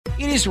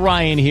It is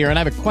Ryan here, and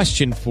I have a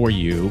question for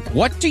you.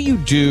 What do you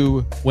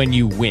do when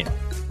you win?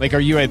 Like, are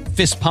you a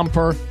fist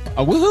pumper,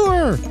 a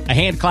woohooer, a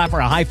hand clapper,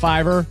 a high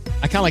fiver?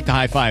 I kind of like the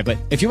high five, but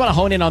if you want to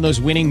hone in on those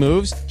winning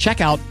moves,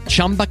 check out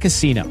Chumba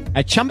Casino.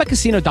 At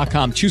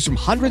ChumbaCasino.com, choose from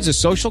hundreds of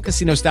social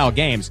casino-style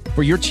games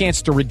for your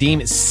chance to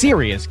redeem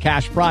serious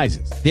cash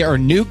prizes. There are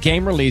new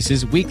game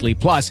releases weekly,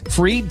 plus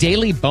free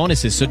daily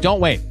bonuses. So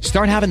don't wait.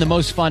 Start having the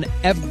most fun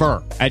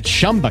ever at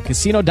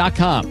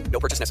ChumbaCasino.com. No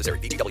purchase necessary.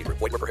 VGW. Void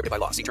where prohibited by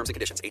law. See terms and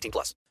conditions.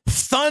 18+.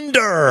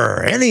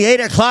 Thunder in the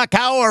 8 o'clock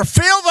hour.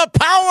 Feel the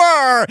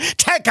power.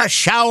 Take a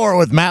shower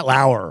with Matt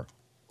Lauer.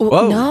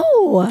 Whoa.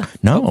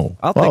 No.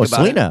 I'll think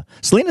about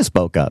Selena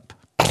spoke up.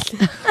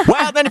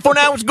 Wow, then for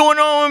now, what's going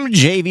on?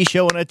 JV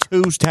show on a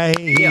Tuesday.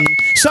 Yeah.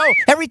 So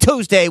every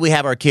Tuesday we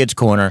have our kids'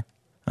 corner.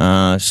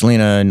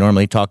 Selena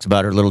normally talks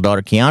about her little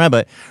daughter Kiana,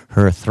 but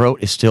her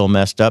throat is still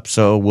messed up,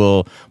 so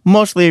we'll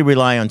mostly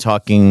rely on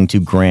talking to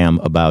Graham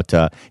about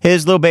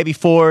his little baby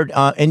Ford.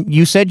 And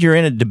you said you're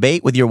in a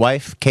debate with your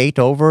wife Kate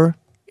over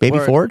baby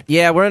Ford?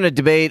 Yeah, we're in a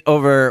debate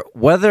over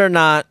whether or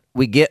not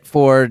we get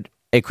Ford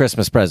a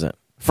Christmas present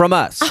from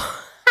us.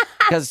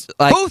 Because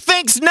who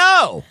thinks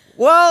no?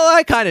 Well,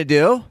 I kind of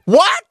do.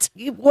 What?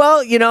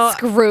 Well,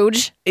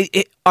 Scrooge.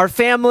 Our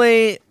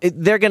family,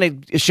 they're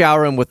going to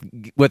shower him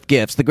with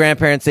gifts. The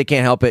grandparents, they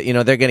can't help it.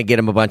 They're going to get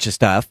him a bunch of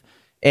stuff.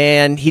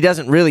 And he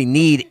doesn't really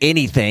need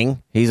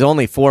anything. He's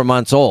only 4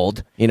 months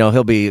old.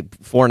 He'll be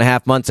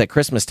 4.5 months at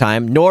Christmas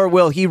time. Nor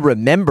will he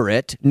remember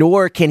it.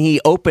 Nor can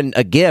he open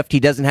a gift. He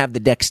doesn't have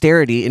the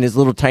dexterity in his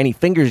little tiny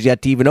fingers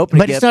yet to even open a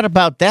gift. But it's not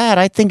about that.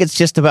 I think it's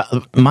just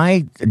about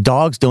my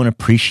dogs don't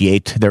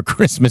appreciate their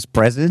Christmas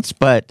presents,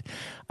 but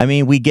I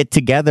mean, we get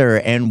together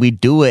and we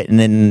do it, and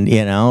then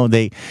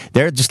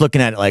they're just looking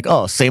at it like,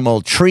 oh, same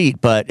old treat.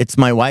 But it's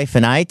my wife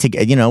and I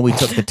we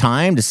took the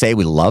time to say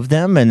we love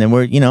them, and then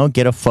we're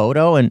get a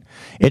photo, and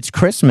it's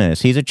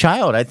Christmas. He's a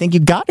child. I think you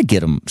got to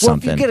get him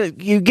something. Well,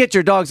 if you get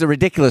your dogs a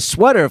ridiculous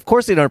sweater, of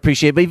course they don't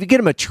appreciate it. But if you get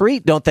them a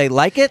treat, don't they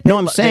like it? No,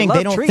 I'm saying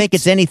they don't think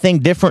it's anything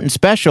different and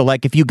special.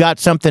 Like if you got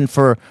something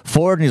for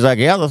Ford, and he's like,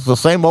 yeah, this is the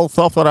same old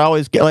stuff that I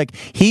always get. Like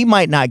he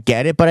might not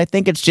get it, but I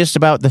think it's just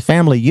about the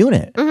family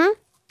unit. Mm-hmm.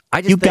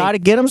 You got to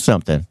get him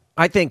something.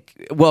 I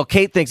think,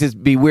 Kate thinks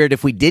it'd be weird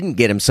if we didn't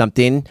get him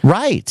something.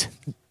 Right.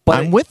 But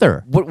I'm with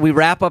her. We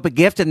wrap up a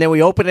gift and then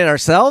we open it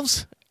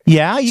ourselves?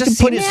 Yeah, you can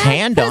put his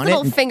hand on it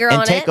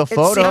and take a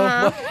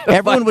photo.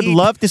 Everyone would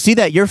love to see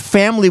that. Your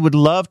family would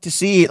love to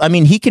see. I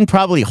mean, he can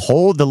probably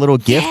hold the little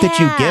gift that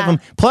you give him.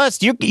 Plus,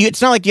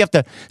 it's not like you have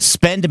to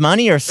spend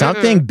money or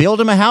something. Build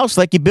him a house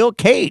like you built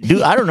Kate.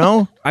 Dude, I don't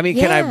know. I mean,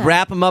 can I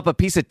wrap him up a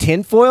piece of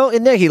tinfoil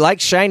in there? He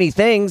likes shiny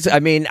things. I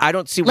mean, I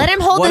don't see. Let him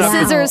hold the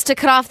scissors to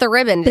cut off the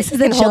ribbon. This is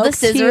the hold the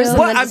scissors.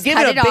 What? I'm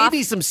giving a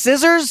baby some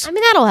scissors? I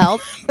mean, that'll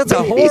help. That's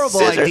a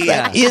horrible idea.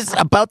 That is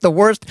about the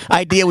worst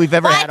idea we've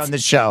ever had on the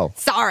show.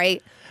 Sorry.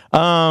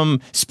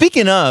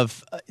 Speaking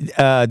of,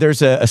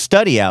 there's a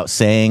study out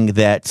saying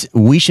that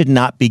we should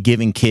not be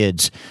giving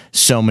kids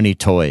so many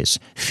toys.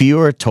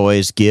 Fewer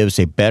toys gives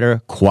a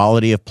better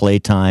quality of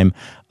playtime,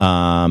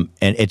 and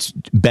it's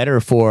better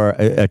for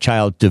a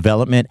child's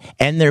development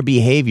and their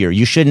behavior.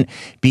 You shouldn't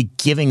be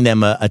giving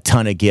them a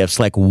ton of gifts.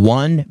 Like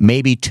 1,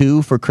 maybe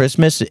 2 for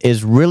Christmas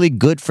is really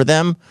good for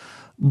them.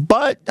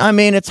 But, I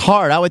mean, it's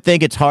hard. I would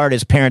think it's hard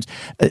as parents.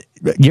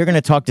 You're going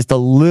to talk just a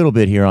little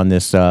bit here on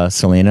this,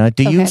 Selena.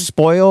 Do you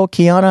spoil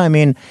Kiana? I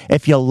mean,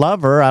 if you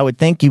love her, I would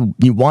think you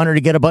want her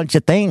to get a bunch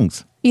of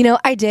things.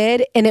 I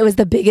did, and it was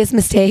the biggest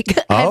mistake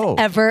I've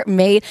ever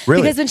made.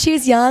 Really? Because when she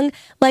was young,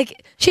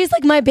 she's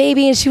like my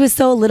baby, and she was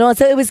so little, and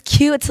so it was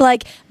cute to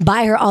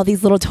buy her all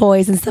these little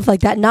toys and stuff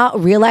like that, not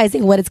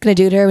realizing what it's going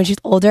to do to her when she's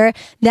older.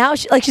 Now,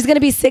 she's going to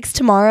be 6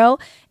 tomorrow,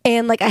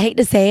 and I hate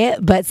to say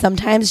it, but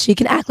sometimes she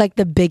can act like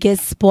the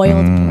biggest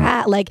spoiled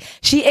brat.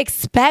 She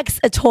expects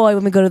a toy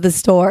when we go to the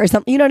store or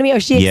something. You know what I mean? Or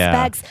she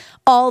expects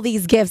all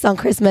these gifts on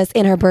Christmas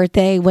and her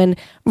birthday, when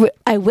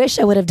I wish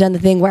I would have done the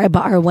thing where I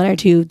bought her 1 or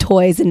 2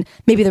 toys and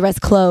maybe the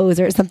rest clothes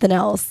or something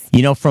else.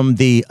 From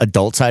the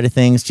adult side of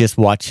things, just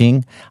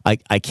watching, I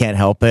can't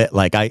help it.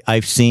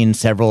 I've seen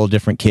several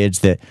different kids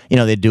that,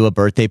 they do a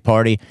birthday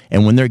party,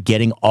 and when they're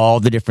getting all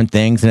the different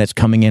things and it's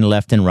coming in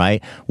left and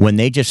right, when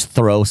they just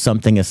throw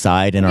something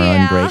aside and are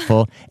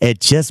ungrateful, it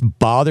just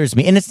bothers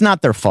me. And it's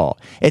not their fault.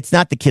 It's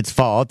not the kid's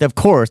fault. Of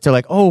course, they're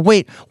like, oh,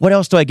 wait, what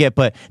else do I get?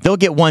 But they'll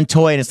get 1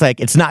 toy and it's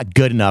like, it's not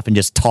good enough, and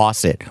just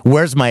toss it.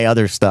 Where's my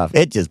other stuff?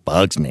 It just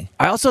bugs me.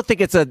 I also think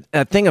it's a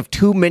thing of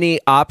too many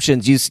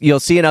options. You'll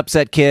see an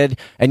upset kid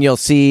and you'll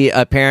see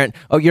a parent,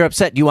 oh, you're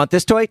upset. Do you want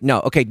this toy? No.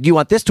 Okay. Do you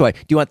want this toy?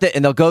 Do you want that?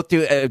 And they'll go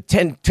through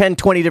 10,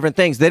 20 different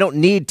things. They don't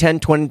need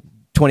 10,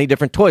 20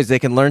 different toys. They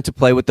can learn to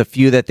play with the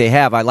few that they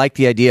have. I like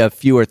the idea of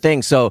fewer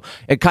things. So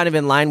it kind of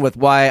in line with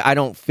why I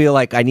don't feel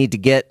like I need to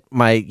get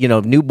my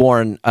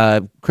newborn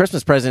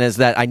Christmas present, is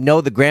that I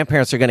know the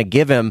grandparents are going to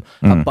give him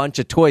a bunch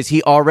of toys.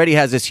 He already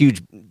has this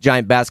huge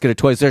giant basket of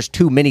toys. There's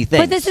too many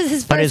things. But this is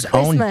his first But his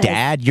own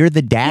dad, you're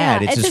the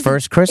dad. Yeah, it's his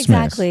first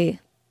Christmas. Exactly.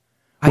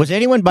 Was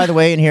anyone, by the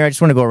way, in here, I just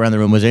want to go around the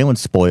room, was anyone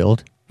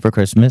spoiled for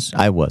Christmas?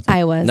 I wasn't.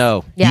 I was.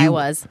 No. Yeah, I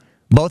was.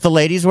 Both the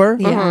ladies were?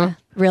 Yeah,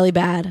 really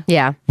bad.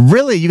 Yeah.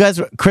 Really? You guys,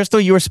 Crystal,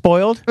 you were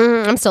spoiled?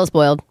 I'm still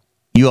spoiled.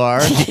 You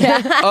are?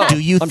 Do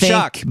you I'm think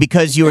shocked.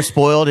 because you were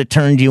spoiled, it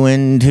turned you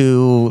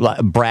into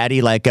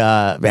bratty, like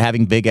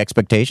having big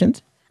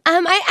expectations?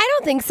 I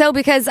don't think so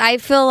because I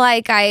feel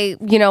like I,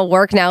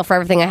 work now for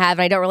everything I have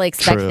and I don't really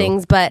expect True.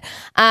 things. But,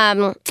 I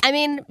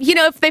mean,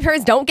 if my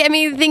parents don't get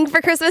me anything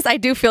for Christmas, I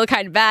do feel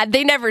kind of bad.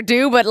 They never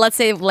do. But let's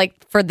say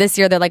like for this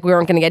year, they're like, we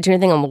weren't going to get you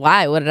anything. I'm like,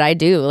 why? What did I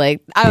do?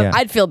 Like,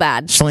 I'd feel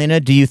bad. Selena,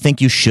 do you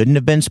think you shouldn't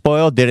have been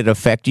spoiled? Did it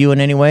affect you in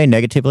any way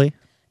negatively?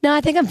 No,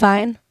 I think I'm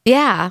fine.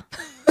 Yeah.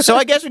 So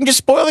I guess we can just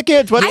spoil the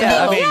kids. What do you I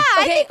know?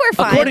 think we're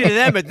fine. According to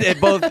them,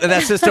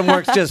 that system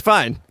works just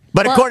fine.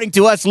 But according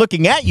to us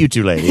looking at you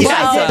two ladies,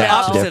 Well, that's a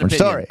opposite different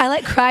opinion. story. I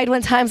like cried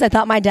one time because I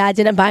thought my dad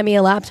didn't buy me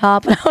a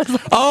laptop, and I was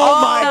like,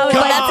 Oh my I was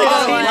God. like, that's a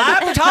good one.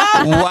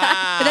 Laptop?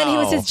 Wow. But then he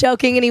was just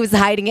joking and he was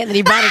hiding it, and then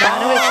he brought it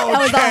out.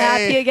 I was all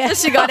happy again.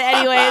 She got it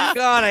anyways.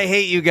 God, I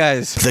hate you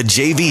guys. The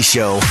JV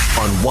Show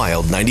on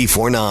Wild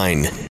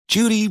 94.9.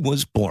 Judy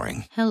was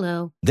boring.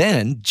 Hello.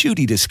 Then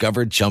Judy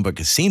discovered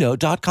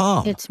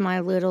ChumbaCasino.com. It's my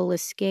little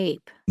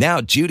escape.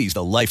 Now Judy's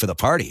the life of the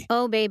party.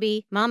 Oh,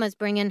 baby, mama's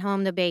bringing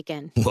home the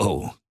bacon.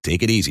 Whoa,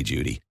 take it easy,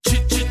 Judy.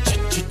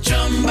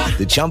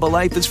 The Chumba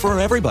life is for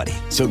everybody.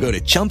 So go to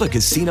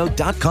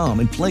ChumbaCasino.com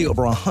and play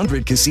over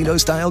 100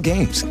 casino-style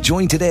games.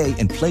 Join today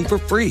and play for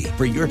free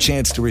for your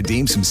chance to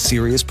redeem some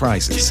serious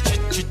prizes.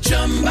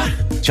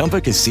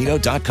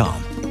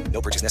 ChumbaCasino.com.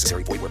 No purchase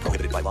necessary. Void where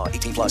prohibited by law.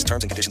 18 plus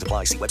terms and conditions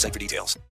apply. See website for details.